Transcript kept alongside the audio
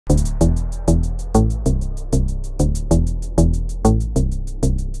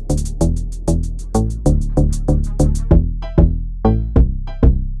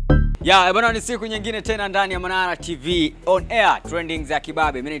Ya, bwana ni siku nyingine tena ndani ya Manara TV on air trending za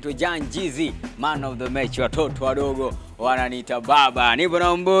Kibabe. Mimi naitwa Tajiri, man of the match, watoto wadogo wananiita baba. Nipo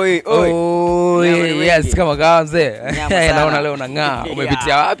na mboi. Yes, kama kawa mzee. Naona leo unang'aa.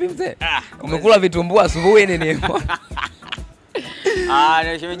 Umepitia wapi mzee? Umekula vitumbua asubuhi nini?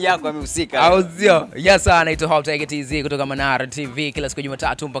 Na shemeji yako amehusika. Au sio? Yes, anaitwa Tajiri kutoka Manara TV. Kila siku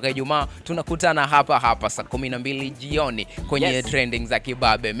Jumatatu mpaka Ijumaa tunakutana hapa saa 12 jioni kwenye trending za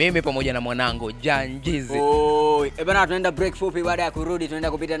Kibabe. Mimi pamoja na mwanangu Janjizi. Bwana tunaenda break fupi, baada ya kurudi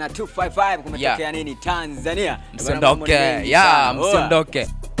tunaenda kupita na 255 kumetokea nini Tanzania. Msiondoke. Msiondoke.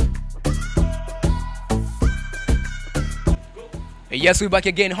 Yes, we back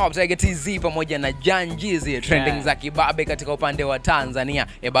again. Tajiri pamoja na Janjizi trending za Kibabe katika upande wa Tanzania.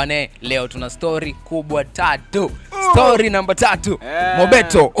 Bane, leo tuna story kubwa tatu. Story number 3.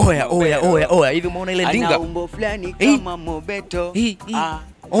 Mobeto. Oya. Hivi umeona ile ndinga? Ana umbo fulani kama Mobeto.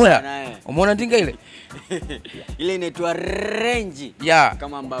 Oya. Umeona ndinga ile? Ile inaitwa range.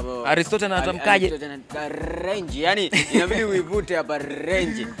 Kama ambavyo Aristotle anatamkaje? Range. Yaani inabidi uivute hapa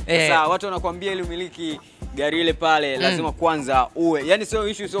range. Sasa watu wanakuambia ile umiliki gari ile pale lazima kwanza uwe, yani sio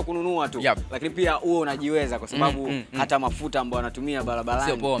issue sio kununua tu, lakini pia uwe unajiweza kwa sababu hata mafuta ambayo anatumia barabarani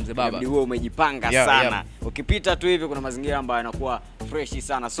sio poa mzee baba. Ndio uwe umejipanga sana. Ukipita tu hivi kuna mazingira ambayo yanakuwa fresh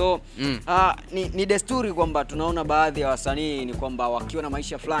sana. So ni desturi kwamba tunaona baadhi ya wasanii ni kwamba wakiwa na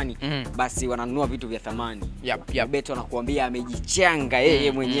maisha fulani basi wananunua vitu vya thamani. Beto anakuambia amejichanga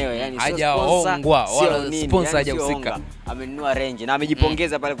yeye mwenyewe, yani hajaongwa wala sponsor hajahusika. Amenunua range na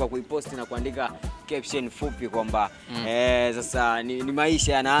amejipongeza pale kwa kuiposti na kuandika caption fupi kwamba sasa ni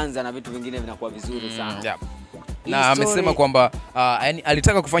maisha yanaanza na vitu vingine vinakuwa vizuri sana. Na amesema kwamba yani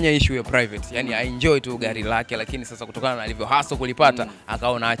alitaka kufanya issue ya private, yani enjoy tu gari lake, lakini sasa kutokana na alivyo hustle kulipata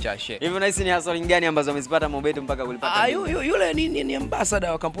akaona acha share. Hivyo nahisi ni hustle gani ambazo amezipata Mobeto mpaka kulipata? Yule ni ambassador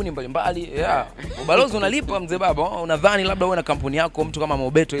wa kampuni mbalimbali. Ubalozi unalipa mzee baba. Unadhani labda uwe na kampuni yako mtu kama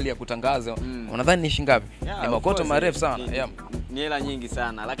Mobeto ili akutangaze, unadhani ni shilingi ngapi? Ni makoto marefu sana. Ni hela nyingi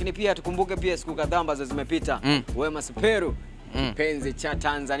sana. Lakini pia tukumbuke pia siku kadhaa ambazo zimepita Wema Superu Penzi cha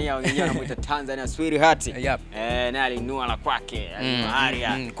Tanzania, wengine wanamuita Tanzania sweetheart. Na alinua la kwake,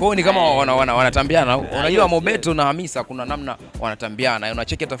 alinua Kwa ni kama wanatambiana. Unajua Mobeto na Hamisa kuna namna wanatambiana.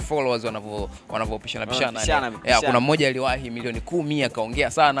 Unacheki hata followers wanavopishana. Kuna mmoja aliwahi milioni 10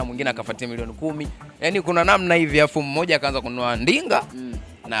 akaongea sana, mwingine akafuatia milioni 10. Yaani kuna namna hivi, afu mmoja akaanza kununua ndinga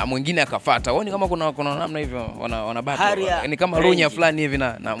na mwingine akafuata. Wao ni kama kuna namna hivyo wanabata. Ni kama Lunya fulani hivi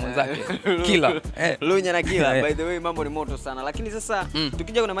na mwenzake. Kila. Lunya na Kila. By the way mambo ni moto sana. Lakini sasa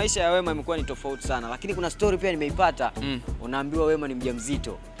tukija kuna maisha ya Wema imekuwa ni tofauti sana. Lakini kuna story pia nimeipata. Unaambiwa Wema ni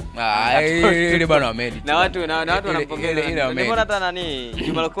mjamzito. Ile bwana amedi. Na watu wanampongeza. Nimeona hata nani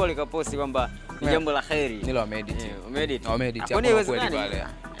Juma Lokole kaposti kwamba ni jambo la kheri. Nilo amedi. Amedi. Hapo ni kweli pale.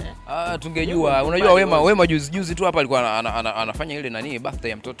 Tungejua. Unajua Wema juzi tu hapa alikuwa anafanya ile nani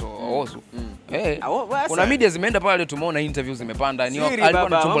birthday ya mtoto Ozu. Kuna media zimeenda pale, tumeona interviews zimepanda. Alikuwa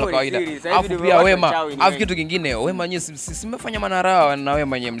na tumbo la kawaida. Alafu pia Wema, alafu kitu kingine, Wema nyinyi simefanya Manara na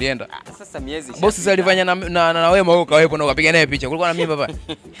Wema nyinyi mlienda. Sasa miezi bosi sasa alifanya na Wema huko kawepo na ukapiga naye picha. Kulikuwa na mimba pale.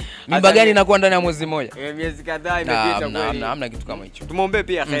 Mimba gani inakuwa ndani ya mwezi mmoja? Miezi kadhaa imepita kweli. Hamna kitu kama hicho. Tumuombe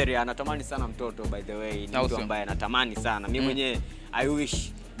pia kheri, anatamani sana mtoto by the way. Ni mtu ambaye anatamani sana. Mimi mwenyewe I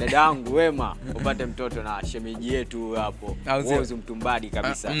wish dadangu Wema upate mtoto na shemeji yetu hapo. Wozu mtumbadi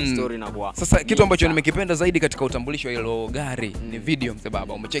kabisa. Story na kwa. Sasa kitu ambacho nimekipenda zaidi katika utambulisho wa hilo gari ni video mzee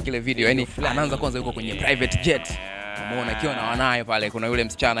baba. Umecheki ile video, yani anaanza kwanza yuko kwenye private jet. Umeona akiwa na wanae pale, kuna yule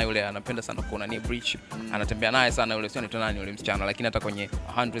msichana yule anapenda sana kuona ni bridge. Anatembea naye sana yule, sio nani yule msichana, lakini hata kwenye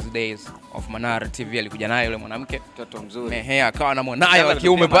 100 days of Manara TV alikuja naye yule mwanamke. Mtoto mzuri. Akawa na mwanae wa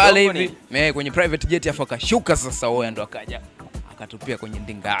kiume pale hivi. Kwenye private jet afu akashuka sasa Oya ndo akaja akatupia kwenye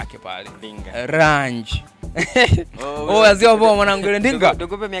ndinga yake pale. Range. Azio mwanangu ile ndinga.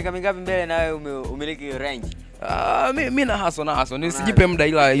 Tukupe miaka mingapi mbele na wewe umiliki range? Mimi na haso nisijipe muda,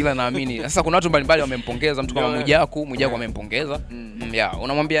 ila naamini. Sasa kuna watu mbalimbali wamempongeza, mtu kama Mujaku amempongeza.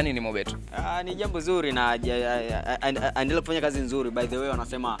 Unamwambia nini Mobeto? Ni jambo zuri na endelea kufanya kazi nzuri. By the way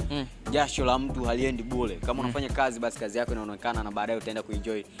wanasema jasho la mtu haliendi bure. Kama unafanya kazi basi kazi yako inaonekana na baadaye utaenda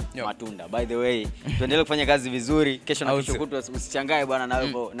kuenjoy matunda. By the way tuendelee kufanya kazi vizuri. Kesho na kesho kutwa usichangae bwana na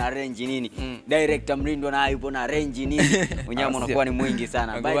wewe na range nini. Director Mrindo naye yupo na range nini. Mnyama unakuwa ni mwingi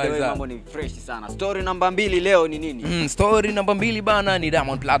sana. By the way mambo ni fresh sana. Story namba 2 leo ni nini? Story namba 2 bana ni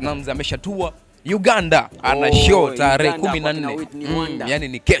Diamond Platnumz ameshatua Uganda. Ana show tarehe 14. Yani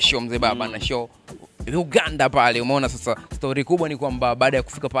ni kesho mzee baba ana show Uganda pale. Umeona sasa story kubwa ni kwamba baada ya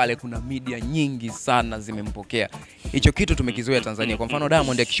kufika pale kuna media nyingi sana zimempokea. Hicho kitu tumekizoea Tanzania. Kwa mfano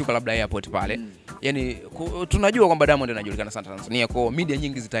Diamond akishuka labda airport pale, yani tunajua kwamba Diamond anajulikana sana Tanzania, kwa media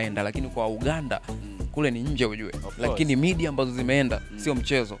nyingi zitaenda, lakini kwa Uganda kule ni nje ujue. Lakini media ambazo zimeenda sio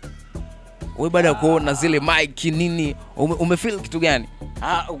mchezo. Wewe baada ya kuona zile mic nini umefeel kitu gani?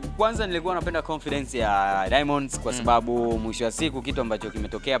 Kwanza nilikuwa napenda confidence ya Diamond kwa sababu mwisho wa siku kitu ambacho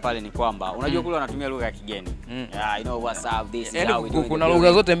kimetokea pale ni kwamba unajua kule wanatumia lugha ya kigeni. You know what's up, this is how we do it. Kuna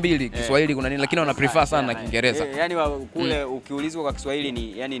lugha zote mbili, Kiswahili kuna nini, lakini wana prefer sana Kiingereza. Yani kule ukiulizwa kwa Kiswahili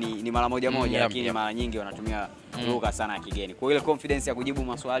ni mara moja lakini mara nyingi wanatumia lugha sana ya kigeni. Kwa ile confidence ya kujibu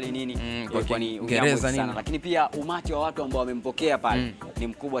maswali nini ilikuwa ni Kiingereza sana. Lakini pia umati wa watu ambao wamempokea pale ni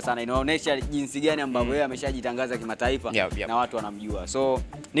mkubwa sana. Inaonyesha jinsi gani ambavyo yeye ameshajitangaza kimataifa na watu wanamjua. So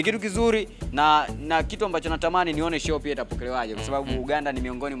ni kitu kizuri na kitu ambacho natamani nione show pia itapokelewaje kwa sababu Uganda ni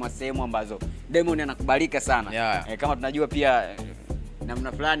miongoni mwa sehemu ambazo Diamond anakubalika sana. Kama tunajua pia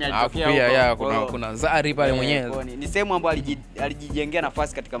namna fulani alitokea huko. Kuna Zari pale mwenyewe. Ni sehemu ambayo alijijengea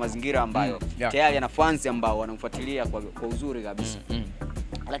nafasi katika mazingira ambayo tayari ana fans ambao wanamfuatilia kwa uzuri kabisa.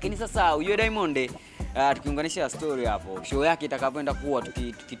 Lakini sasa huyo Diamond tukiunganisha story hapo, show yake itakapoenda kuwa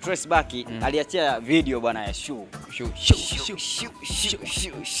tukitrace back, aliachia video bwana ya show.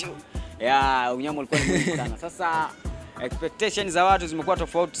 Unyama ulikuwa ni mwingi sana. Sasa expectations za watu zimekuwa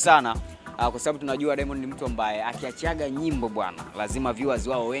tofauti sana. Kwa sababu tunajua Diamond ni mtu ambaye akiachiaga nyimbo bwana lazima viewers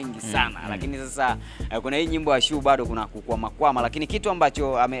wao wengi sana. Lakini sasa kuna hii nyimbo ya show bado kuna kukwama, lakini kitu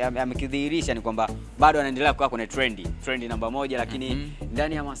ambacho amekidhihirisha ni kwamba bado anaendelea kuwa kwenye trendi namba 1, lakini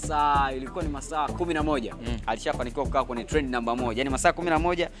ndani ya masaa ilikuwa ni masaa 11 alishafanikiwa kukaa kwenye trend namba 1. Yani masaa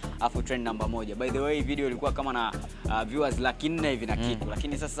 11 afu trend namba 1. By the way video ilikuwa kama na viewers 400 hivi na kitu,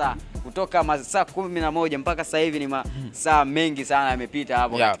 lakini sasa kutoka masaa 11 mpaka sasa hivi ni masaa mengi sana yamepita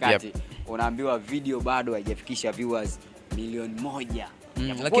hapo katikati. Unaambiwa video bado haijafikisha viewers milioni 1.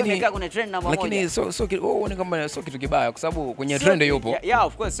 Lakini ni kama sio kitu kibaya kwa sababu kwenye trend yupo.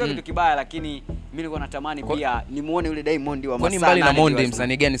 Of course sio kitu kibaya, lakini mimi nilikuwa natamani pia nimuone yule Diamond wa masaa. Kwani mbali na Mondi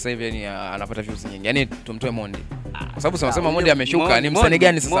msanii gani sasa hivi anapata views nyingi? Yani tumtoe Mondi. Kwa sababu sema Mondi ameshuka, ni msanii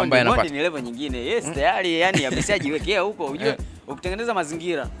gani sasa ambaye anapata? Mondi ni level nyingine. Yes, tayari yani ameshajiwekea huko. Unajua ukitengeneza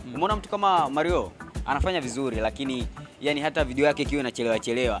mazingira, umeona mtu kama Mario anafanya vizuri, lakini yani hata video yake ikiwa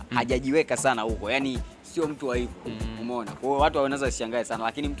inachelewa hajajiweka sana huko. Yani sio mtu wa hivyo. Umeona? Kwa hiyo watu wanaweza kushangaa sana,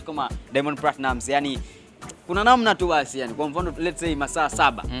 lakini mtu kama Diamond Platnumz yani kuna namna tu basi, yani kwa mfano let's say masaa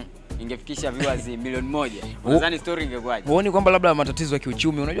 7 ingefikisha viewers milioni 1. Unadhani story ingekuwaje? Huoni kwamba labda matatizo ya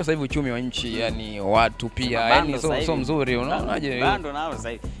kiuchumi, unajua sasa hivi uchumi wa nchi yani watu pia yani sio mzuri, unaonaje? Bando nao sasa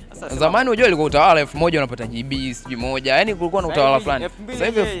hivi. Zamani unajua ilikuwa utawala 1000 unapata GB sijui moja, yani kulikuwa na utawala fulani. Sasa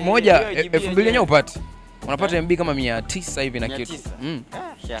hivi 2000 yenyewe upate unapata MB kama 900 hivi na kitu.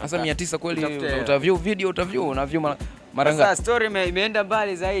 Sasa 900 kweli utaview video unaview mara ngapi? Sasa story imeenda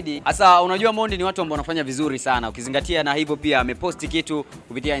mbali zaidi. Sasa unajua Mondi ni watu ambao wanafanya vizuri sana. Ukizingatia na hivyo pia ameposti kitu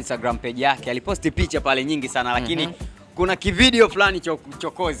kupitia Instagram page yake. Aliposti picha pale nyingi sana, lakini kuna kivideo fulani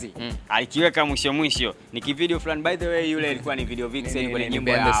chokozi alikiweka mwisho. Ni kivideo fulani, by the way yule ilikuwa ni video vixen kwenye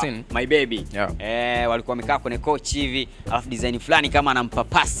nyimbo ya My Baby. Walikuwa wamekaa kwenye coach hivi, alafu design fulani kama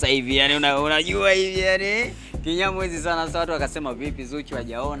anampapasa hivi. Yani unajua hivi yani kinyamwezi sana. Sasa watu wakasema vipi Zuchu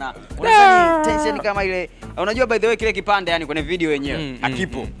hajaona? Unafanya tension kama ile. Unajua by the way kile kipande yani kwenye video yenyewe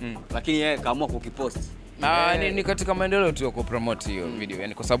akipo. Lakini yeye kaamua kukipost. Ni katika maendeleo tu ya kupromote hiyo video.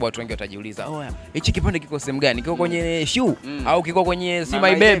 Yani kwa sababu watu wengi watajiuliza, hichi kipande kiko sehemu gani? Kiko kwenye shoe au kiko kwenye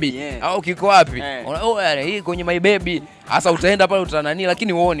My Baby au kiko wapi? Hii kwenye My Baby. Sasa utaenda pale utanani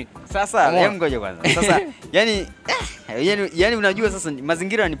lakini uone. Sasa ngoja kwanza. Sasa yani unajua sasa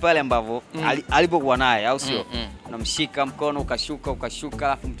mazingira ni pale ambapo alipokuwa naye au sio? Unamshika mkono ukashuka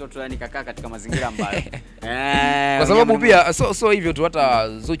alafu mtoto yani kakaa katika mazingira ambayo kwa sababu pia so hivyo tu, hata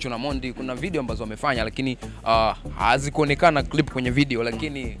Zuchu na Mondi kuna video ambazo wamefanya lakini hazikuonekana clip kwenye video,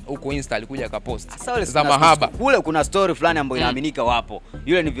 lakini huko Insta alikuja akapost za mahaba. Kule kuna story fulani ambayo inaaminika wapo.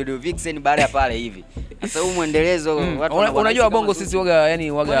 Yule ni video vixen baada ya pale hivi. Sasa huu muendelezo watu unajua bongo sisi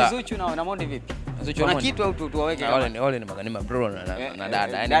waga Zuchu na Mondi vipi? Kuna kitu au tuwaweke wale ni magani bro na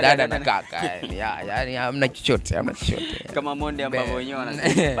dada, yani dada na kaka, yani hamna chochote kama Mondi ambao wenyewe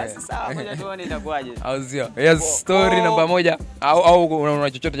wanasema basi sawa, ngoja tuone itakuwaje. Au sio? Yes, story namba 1 au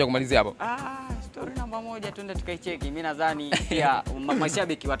una chochote cha kumalizia hapo? Story namba moja twende tukaicheki. Mimi nadhani pia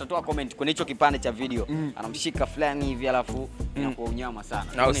mashabiki watatoa comment kwenye hicho kipande cha video. Anamshika fulani hivi alafu inakuwa unyama sana.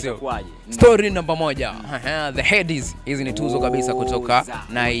 Inakuwaje? Story namba 1. The Headies. Hizi ni tuzo kabisa kutoka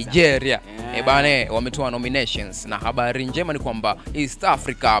Nigeria. Bane wametoa nominations na habari njema ni kwamba East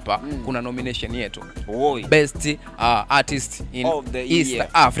Africa hapa kuna nomination yetu. Best artist in East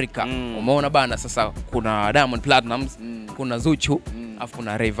Africa. Umeona bana, sasa kuna Diamond Platnumz, kuna Zuchu, afu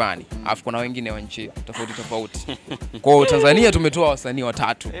kuna Rayvanny, afu kuna wengine wa nchi tofauti. Kwa Tanzania tumetoa wasanii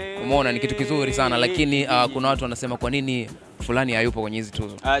watatu. Umeona ni kitu kizuri sana, lakini kuna watu wanasema kwa nini fulani hayupo kwenye hizi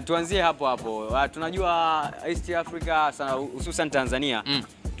tuzo. Tuanzie hapo. Tunajua East Africa sana, hususan Tanzania.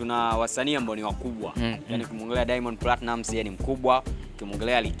 Tuna wasanii ambao ni wakubwa. Yaani kumwangalia Diamond Platnumz yeye ni mkubwa,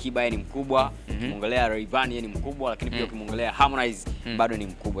 kumwangalia Kibabe yeye ni mkubwa, kumwangalia Rayvanny yeye ni mkubwa, lakini pia kumwangalia Harmonize bado ni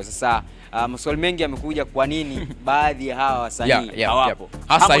mkubwa. Sasa maswali mengi yamekuja, kwa nini baadhi ya hawa wasanii hawapo?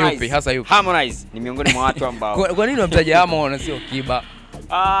 Hasa yupi? Harmonize ni miongoni mwa watu ambao kwa nini unamtaja Harmonize sio Kiba?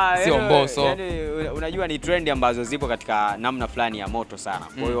 Sio Mbosso. Yaani unajua ni trend ambazo zipo katika namna fulani ya moto sana.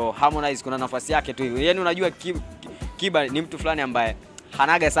 Kwa hiyo Harmonize kuna nafasi yake tu hivi. Yaani unajua Kiba ni mtu fulani ambaye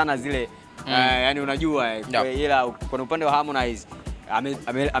hanaga sana zile yani unajua ila kwa upande wa Harmonize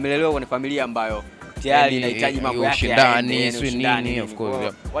amelelewa kwenye familia ambayo tayari inahitaji mambo yake ushindani, of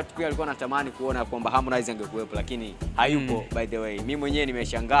course. Watu pia walikuwa wanatamani kuona kwamba Harmonize angekuwepo, lakini hayupo. By the way, mimi mwenyewe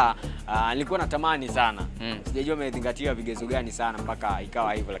nimeshangaa, nilikuwa natamani sana. Sijajua amezingatia vigezo gani sana mpaka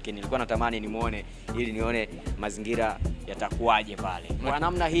ikawa hivyo, lakini nilikuwa natamani nimuone ili nione mazingira yatakuwaje pale. Kwa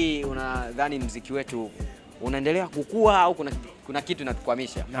namna hii unadhani muziki wetu unaendelea kukua au kuna kitu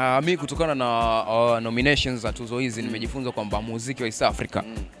inatukwamisha? Mimi kutokana na nominations za tuzo hizi nimejifunza kwamba muziki wa East Africa,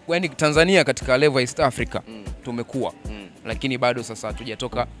 yaani Tanzania katika level ya East Africa tumekuwa, lakini bado sasa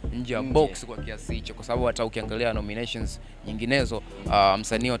hatujatoka nje ya box kwa kiasi hicho, kwa sababu hata ukiangalia nominations nyinginezo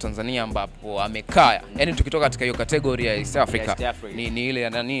msanii wa Tanzania ambapo amekaa, yani tukitoka katika hiyo category ya East Africa ni ile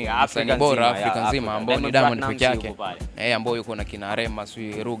nani msanii bora Afrika nzima ambao ni Diamond peke yake, ambao yuko na kina Rema,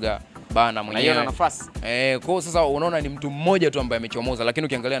 Ruga bana mwenyewe na nafasi. Kwa sasa unaona ni mtu mmoja tu ambaye amechomoza, lakini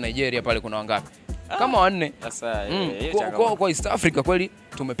ukiangalia Nigeria pale kuna wangapi? Kama 4. Sasa kwa East Africa kweli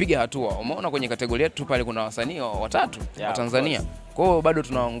tumepiga hatua. Umeona kwenye kategoria yetu pale kuna wasanii watatu wa Tanzania. Kwa hiyo bado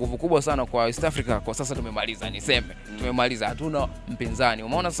tuna nguvu kubwa sana kwa East Africa. Kwa sasa tumemaliza, niseme tumemaliza, hatuna mpinzani.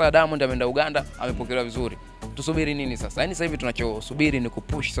 Umeona sasa Diamond ameenda Uganda, amepokelewa vizuri. Tusubiri nini sasa? Yaani sasa hivi tunachosubiri ni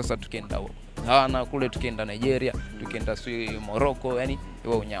kupush sasa, tukienda Ghana kule, tukienda Nigeria, tukienda Morocco, yani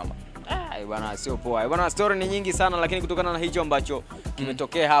iwe unyama. Bwana sio poa. Bwana story ni nyingi sana, lakini kutokana na hicho ambacho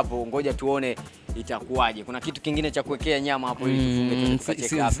kimetokea hapo, ngoja tuone itakuwaje. Kuna kitu kingine cha kuwekea nyama hapo ili tufunge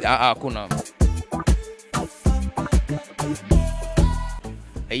tukache hapo. Kuna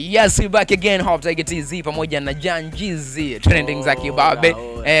Yes, we back again. Hope Tiger TZ pamoja na Janjizi trending za Kibabe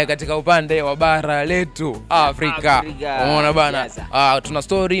katika upande wa bara letu Afrika. Unaona bana, tuna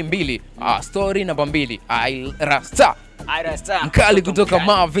story mbili. Story namba 2, Rasta mkali kutoka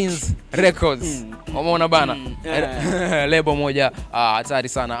Marvin's Records. Umeona bana, lebo moja hatari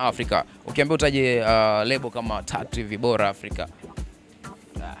sana Afrika. Ukiambia utaje lebo kama 3 hivi bora Afrika,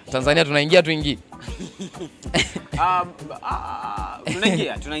 Tanzania tunaingia tuingie.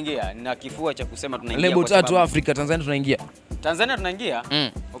 Tunaingia. Nina kifua cha kusema tunaingia. Lebo 3 Afrika, Tanzania tunaingia.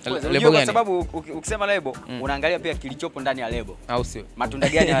 Of course. Unajua kwa sababu ukisema lebo unaangalia pia kilichopo ndani ya lebo. Au sio? Matunda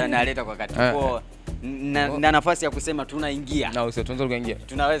gani yanaleta kwa wakati. Kwa na nafasi ya kusema tunaingia. Na sio tunaweza tukaingia.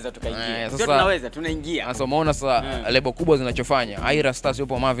 Tunaweza tukaingia. Sio tunaweza tunaingia. Sasa umeona sasa lebo kubwa zinachofanya. Ira Stars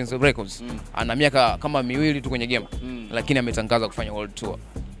yupo Marvin's Records. Ana miaka kama 2 tu kwenye game, lakini ametangaza kufanya world tour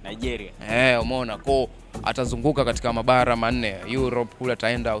Nigeria. Umeona kwa atazunguka katika mabara 4, Europe kule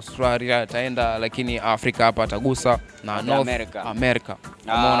ataenda, Australia ataenda, lakini Afrika hapa atagusa na North America.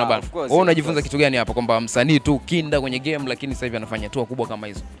 Umeona bana. Wewe unajifunza kitu gani hapa, kwamba msanii tu kinda kwenye game lakini sasa hivi anafanya tour kubwa kama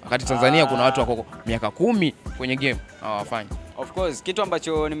hizo, wakati Tanzania kuna watu wako miaka 10 kwenye game hawafanya. Of course, kitu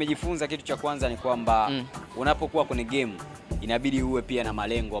ambacho nimejifunza, kitu cha kwanza ni kwamba unapokuwa kwenye game inabidi uwe pia na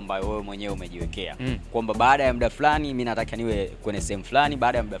malengo ambayo wewe mwenyewe umejiwekea. Kwamba baada ya muda fulani mimi nataka niwe kwenye sehemu fulani,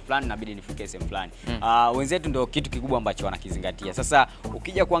 baada ya muda fulani inabidi nifike sehemu fulani. Wenzetu ndio kitu kikubwa ambacho wanakizingatia. Sasa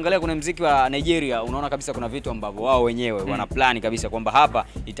ukija kuangalia kuna muziki wa Nigeria, unaona kabisa kuna vitu ambavyo wao wenyewe wana plan kabisa kwamba hapa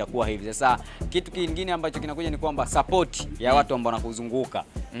itakuwa hivi. Sasa kitu kingine ambacho kinakuja ni kwamba support ya watu ambao wanakuzunguka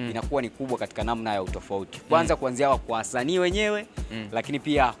inakuwa ni kubwa katika namna ya utofauti. Kwanza kuanzia kwa wasanii wenyewe, lakini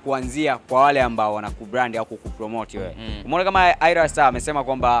pia kuanzia kwa wale ambao wanakubrand au kukupromote wewe. Umeona kama Ira Star amesema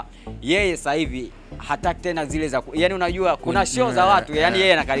kwamba yeye sasa hivi hataki tena zile za yani unajua kuna show za watu, yani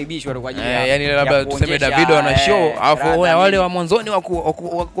yeye anakaribishwa kwa ajili ya yani labda tuseme Davido ana show alafu wale wa mwanzoni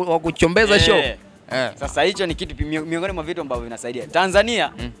wa kuchombeza show. Sasa hicho ni kitu miongoni mwa vitu ambavyo vinasaidia.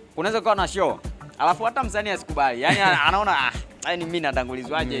 Tanzania unaweza kuwa na show Alafu hata msanii asikubali. Yaani anaona yaani mimi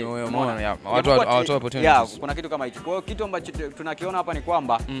natangulizwaje? Watu hawatoa opportunities. Kuna kitu kama hicho. Kwa hiyo kitu ambacho tunakiona hapa ni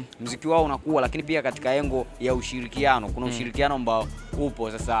kwamba muziki wao unakuwa, lakini pia katika engo ya ushirikiano. Kuna ushirikiano ambao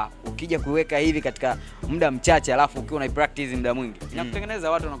upo. Sasa ukija kuweka hivi katika muda mchache alafu ukiwa una practice muda mwingi,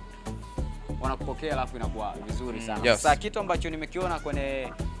 inakutengeneza watu wanakupokea alafu inakuwa vizuri sana. Sasa kitu ambacho nimekiona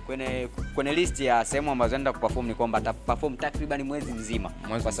kwenye list ya sehemu ambazo anaenda kuperform ni kwamba ataperform takriban mwezi mzima.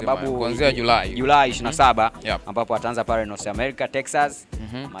 Kwa sababu kuanzia Julai 27 ambapo ataanza pale North America, Texas,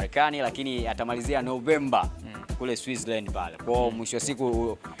 Marekani, lakini atamalizia November kule Switzerland pale. Kwa mwisho wa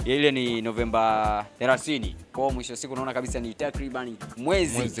siku ile ni November 30. Kwa mwisho wa siku unaona kabisa ni takriban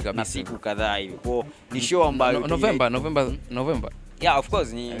mwezi na siku kadhaa hivi. Kwa ni show ambayo November. Yeah, of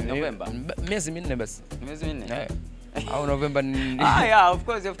course ni November. Miezi minne basi. Miezi minne. Au November ni yeah, of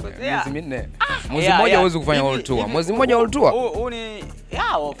course. Miezi minne. Mwezi mmoja huwezi kufanya world tour. Mwezi mmoja world tour. Ni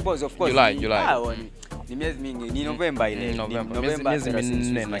of course. July. Ni miezi mingi, ni November ile. Miezi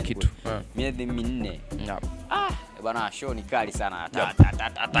minne na kitu. Miezi minne. Bwana show ni kali sana.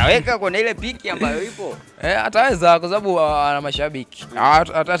 Ataweka kwenye ile piki ambayo ipo. Ataweza kwa sababu ana mashabiki.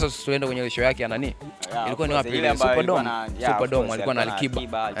 Hata tuende kwenye show yake nani? Ilikuwa ni wapi ile? Superdome alikuwa na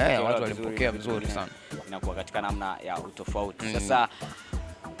Alikiba. Watu walipokea vizuri sana. Inakuwa katika namna ya utofauti. Sasa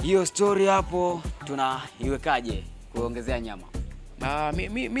hiyo story hapo tunaiwekaje kuongezea nyama?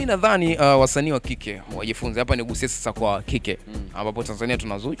 Mimi nadhani wasanii wa kike wajifunze. Hapa nigusie sasa kwa kike ambapo Tanzania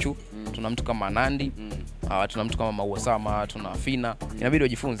tuna Zuchu, tuna mtu kama Nandi, tuna mtu kama Maua Sama, tuna Fina. Inabidi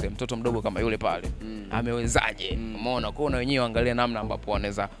wajifunze mtoto mdogo kama yule pale. Amewezaje? Umeona kwa na wenyewe angalia namna ambapo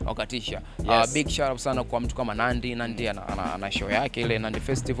wanaweza wakatisha. Big shout out sana kwa mtu kama Nandi. Nandi ana show yake ile Nandi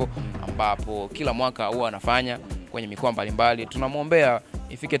Festival ambapo kila mwaka huwa anafanya kwenye mikoa mbalimbali. Tunamuombea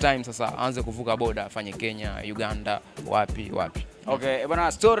ifike time sasa aanze kuvuka boda afanye Kenya, Uganda, wapi. Okay,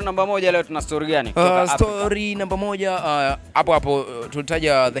 bwana, story namba 1 leo tuna story gani? Story namba 1 hapo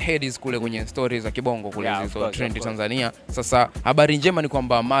tulitaja the headies kule kwenye stories za kibongo kule hizo trend Tanzania. Sasa habari njema ni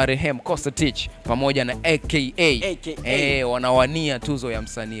kwamba marehemu Costa Teach pamoja na AKA wanawania tuzo ya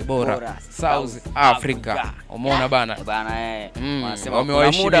msanii bora South Africa. Umeona bana? Wanasema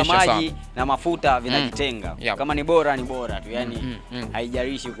wamewaishimisha maji na mafuta vinajitenga. Kama ni bora ni bora tu, yani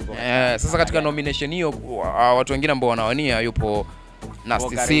haijalishi huko. Sasa katika nomination hiyo watu wengine ambao wanawania yupo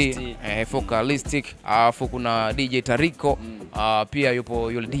Nasty C, Focalistic, alafu kuna DJ Tariko, pia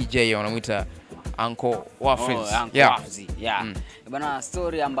yupo yule DJ wanamuita Uncle Waffles. Bana,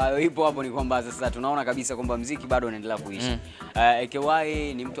 story ambayo ipo hapo ni kwamba sasa tunaona kabisa kwamba muziki bado unaendelea kuishi.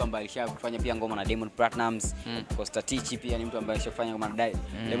 AKY ni mtu ambaye alishafanya pia ngoma na Diamond Platnumz. Costa Teach pia ni mtu ambaye alishafanya ngoma na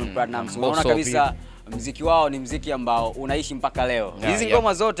Diamond Platnumz. Unaona kabisa muziki wao ni muziki ambao unaishi mpaka leo. Hizi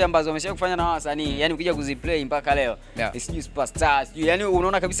ngoma zote ambazo wameshakufanya na wasanii, yani ukija kuziplay mpaka leo, sijui superstar, sijui, yani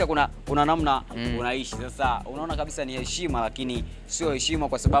unaona kabisa kuna namna unaishi. Sasa unaona kabisa ni heshima, lakini sio heshima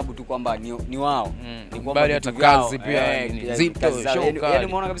kwa sababu tu kwamba ni wao. Ni kwamba hata kazi pia ni zito, show. Yani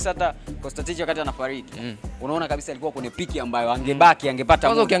unaona kabisa hata Costa Teach wakati anafariki, unaona kabisa alikuwa kwenye piki ambayo angebaki angepata.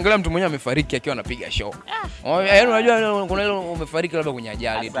 Kwanza ukiangalia mtu mwenyewe amefariki akiwa anapiga show. Yani unajua kuna ile umefariki labda kwenye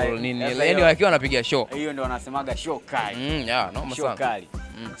ajali tu nini, yani akiwa anapiga show. Hiyo ndio wanasemaga show kali. Noma sana. Kali.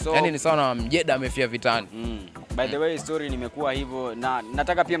 So yani ni sawa na Mjeda amefia vitani. By the way, story nimekuwa hivyo, na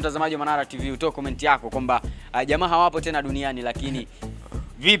nataka pia mtazamaji wa Manara TV utoe comment yako kwamba jamaa hawapo tena duniani, lakini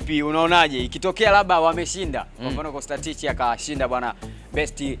vipi, unaonaje ikitokea labda wameshinda? Kwa mfano Costa Teach akashinda bwana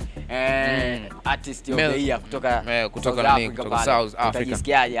best artist of the year kutoka South Africa.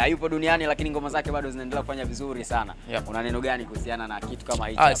 Utajisikiaje? Hayupo duniani lakini ngoma zake bado zinaendelea kufanya vizuri sana. Una neno gani kuhusiana na kitu kama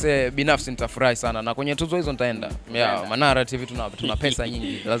hicho? Binafsi nitafurahi sana na kwenye tuzo hizo nitaenda. Manara TV tuna pesa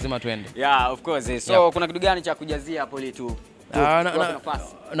nyingi, lazima tuende. Of course. So kuna kitu gani cha kujazia hapo ili tu?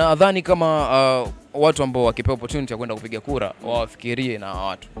 Nadhani kama watu ambao wakipewa opportunity ya kwenda kupiga kura wafikirie na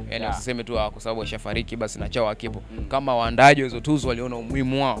watu. Yani usiseme tu kwa sababu washafariki basi na chao hakipo. Kama waandaji hizo tuzo waliona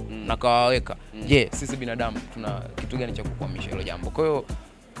umuhimu wao na kawaweka. Sisi binadamu tuna kitu gani cha kukwamisha hilo jambo? Kwa hiyo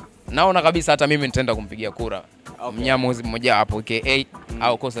naona kabisa hata mimi nitaenda kumpigia kura. Mnyama mwezi mmoja hapo AKA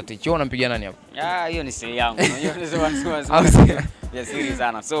au Costa Teach. Unampigia nani hapo? Hiyo ni siri yangu. Unajua ya siri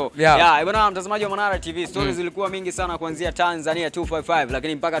sana. So bwana mtazamaji wa Manara TV, stories zilikuwa mingi sana kuanzia Tanzania 255,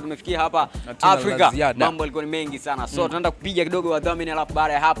 lakini mpaka tumefikia hapa Afrika mambo yalikuwa ni mengi sana. So tunaenda kupiga kidogo wadhamini, alafu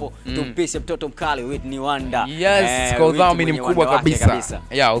baada ya hapo tumpishe mtoto mkali Whitney Wanda. Kwa udhamini mkubwa kabisa.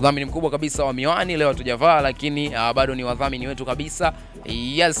 Udhamini mkubwa kabisa wa miwani leo hatujavaa, lakini bado ni wadhamini wetu kabisa.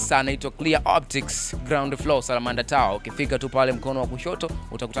 Anaitwa Clear Optics, ground floor Salamanda Tower. Ukifika tu pale mkono wa kushoto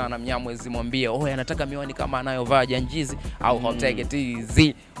utakutana na Mnyamwezi, mwambie anataka miwani kama anayovaa Janjizi au Hotege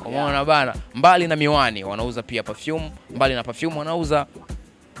TZ. Umeona bana? Mbali na miwani wanauza pia perfume, mbali na perfume wanauza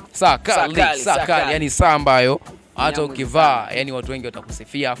saa kali, yani saa ambayo hata ukivaa yani watu wengi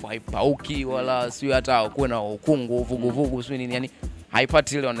watakusifia, afu haipauki wala sio hata kuwe na ukungu vuguvugu sio nini, yani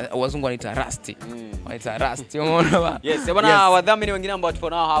haipati ile wazungu wanaita rusty. Wanaita rusty, umeona ba? Yes, bwana, wadhamini wengine ambao tupo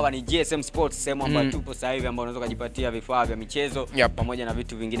nao hawa ni GSM Sports, sehemu ambayo tupo sasa hivi ambao unaweza kujipatia vifaa vya michezo pamoja na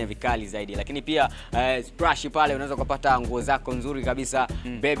vitu vingine vikali zaidi. Lakini pia Splash pale unaweza kupata nguo zako nzuri kabisa.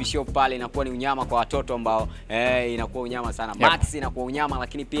 Baby shop pale inakuwa ni unyama kwa watoto ambao inakuwa unyama sana. Max inakuwa unyama,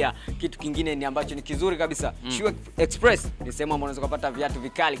 lakini pia kitu kingine ni ambacho ni kizuri kabisa. Shoe Express ni sehemu ambayo unaweza kupata viatu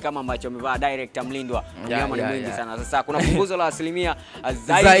vikali kama ambacho amevaa director Mlindwa. Unyama ni mwingi sana. Sasa kuna punguzo la asilimia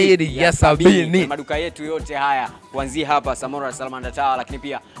zaidi ya 70 maduka yetu yote haya kuanzia hapa Samora Salmanda Tower, lakini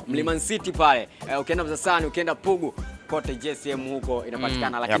pia Mlimani City pale, ukienda Mzasani, ukienda Pugu, kote JSM huko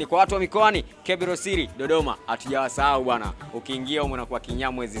inapatikana. Lakini kwa watu wa mikoani, Kebiro City, Dodoma, hatujawasahau bwana. Ukiingia huko unakuwa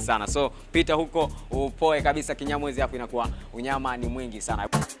kinyamwezi sana. So pita huko upoe kabisa kinyamwezi, hapo inakuwa unyama ni mwingi sana.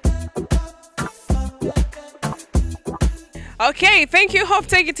 Okay, thank you. Hope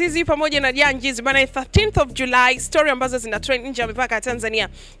take it easy pamoja na Janjiz. Bana, 13th of July, story ambazo zina trend nje ya mipaka ya Tanzania.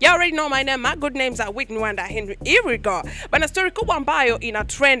 You already know my name. My good names are Whitney Wanda Henry. Here we go. Bana, story kubwa ambayo ina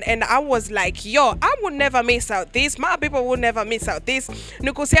trend and I was like, yo, I would never miss out this. My people would never miss out this.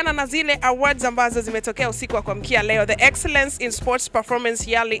 Ni kuhusiana na zile awards ambazo zimetokea usiku wa kuamkia leo. The Excellence in Sports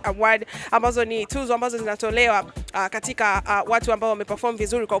Performance Yearly Award, ambazo ni tuzo ambazo zinatolewa katika watu ambao wameperform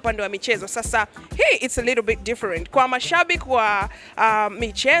vizuri kwa upande wa michezo. Sasa hii it's a little bit different. Kwa mashabiki wa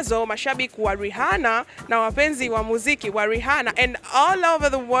michezo, mashabiki wa Rihanna na wapenzi wa muziki wa Rihanna and all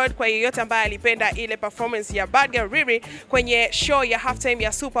over the world, kwa yeyote ambaye alipenda ile performance ya Bad Girl Riri kwenye show ya halftime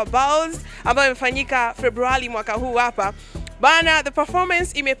ya Super Bowls ambayo imefanyika Februari mwaka huu hapa. Bana, the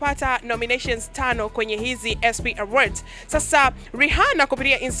performance imepata nominations 5 kwenye hizi SP Awards. Sasa Rihanna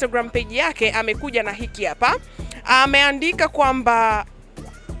kupitia Instagram page yake amekuja na hiki hapa. Ameandika kwamba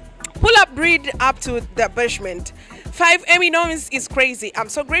pull up breed up to the basement. 5 Emmy nominations is crazy. I'm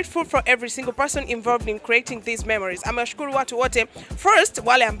so grateful for every single person involved in creating these memories. Amewashukuru watu wote. First,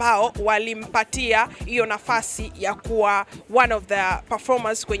 wale ambao walimpatia hiyo nafasi ya kuwa one of the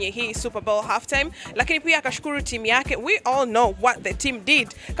performers kwenye hii Super Bowl halftime. Lakini pia akashukuru timu yake. We all know what the team did.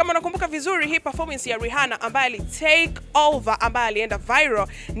 Kama nakumbuka vizuri, hii performance ya Rihanna ambaye ali take over, ambaye alienda viral,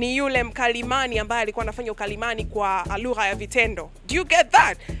 ni yule mkalimani ambaye alikuwa anafanya ukalimani kwa lugha ya vitendo. Do you get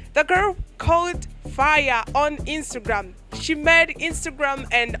that? The girl called fire on Instagram. She made Instagram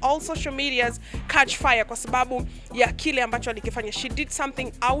and all social medias catch fire kwa sababu ya kile ambacho alikifanya. She did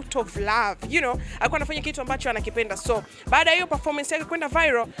something out of love, you know, alikuwa anafanya kitu ambacho anakipenda. So baada ya hiyo performance yake kwenda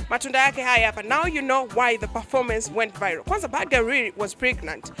viral, matunda yake haya hapa. Now you know why the performance went viral. Kwanza Bad Girl Riri was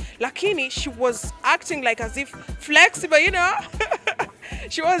pregnant, lakini she was acting like as if flexible, you know.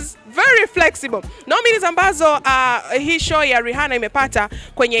 She was very flexible. Nominees ambazo hii show ya Rihanna imepata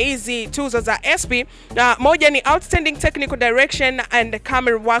kwenye hizi tuzo za SP, moja ni Outstanding Technical Direction and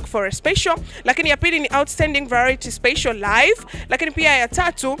Camera Work for a Special, lakini ya pili ni Outstanding Variety Special Live, lakini pia ya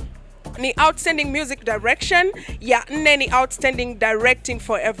tatu ni Outstanding Music Direction, ya nne ni Outstanding Directing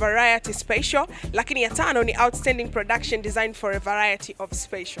for a Variety Special, lakini ya tano ni Outstanding Production Design for a Variety of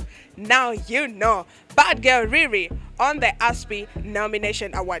Special. Now you know, Bad Girl Riri on the ASPI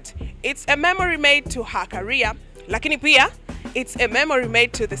Nomination Award. It's a memory made to her career, lakini pia it's a memory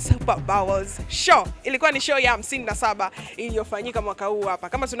made to the Super Bowls show. Ilikuwa ni show ya 57 iliyofanyika mwaka huu hapa.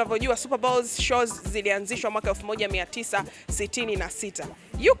 Kama tunavyojua, Super Bowls shows zilianzishwa mwaka 1966.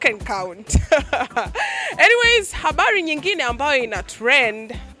 You can count. Anyways, habari nyingine ambayo ina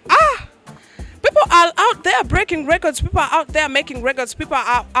trend. People are out there breaking records. People are out there making records. People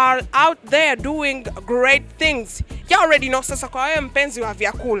are out there doing great things. You already know. Sasa kwa wewe mpenzi wa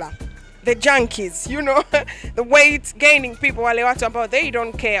vyakula, the junkies, you know, the weight gaining people, wale watu ambao they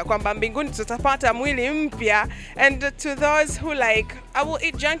don't care kwamba mbinguni tutapata mwili mpya. And to those who like, I will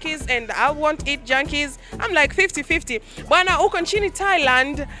eat junkies and I won't eat junkies, I'm like 50-50. Bwana, huko nchini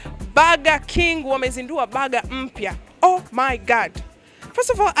Thailand, Burger King wamezindua burger mpya. Oh my God. First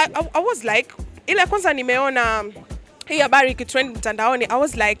of all, I was like, ile kwanza nimeona hii habari ikitrend mtandaoni, I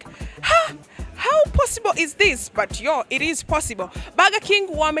was like, how possible is this? But yo, it is possible. Burger King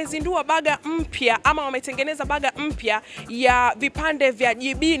wamezindua burger mpya, ama wametengeneza burger mpya ya vipande vya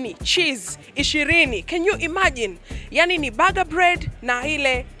jibini, cheese 20. Can you imagine? Yani ni burger bread na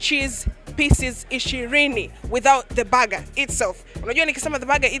ile cheese pieces 20 without the burger itself. Unajua nikisema the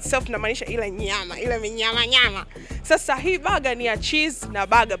burger itself namaanisha ile nyama, ile minyama. Sasa hii burger ni ya cheese na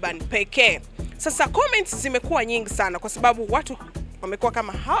burger bun pekee. Sasa comments zimekuwa nyingi sana kwa sababu watu wamekuwa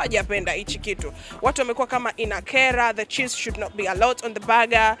kama hawajapenda hichi kitu. Watu wamekuwa kama inakera, the cheese should not be a lot on the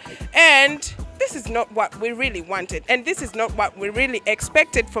burger, and this is not what we really wanted and this is not what we really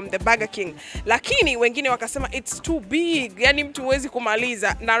expected from the Burger King. Lakini wengine wakasema it's too big, yani mtu huwezi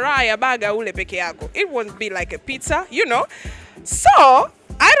kumaliza na raha ya burger ule peke yako. It won't be like a pizza, you know. So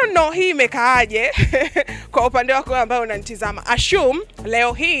I don't know hii imekaaje kwa upande wako ambao unanitazama. Assume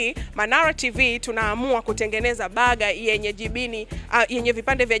leo hii Manara TV tunaamua kutengeneza burger yenye jibini yenye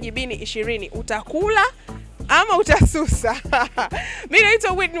vipande vya jibini 20. Utakula ama utasusa? Mimi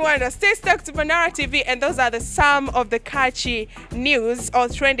naitwa Wema. Stay stuck to Manara TV and those are some of the catchy news or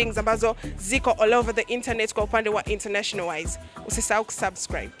trendings ambazo ziko all over the internet kwa upande wa international wise. Usisahau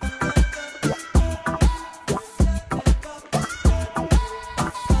kusubscribe.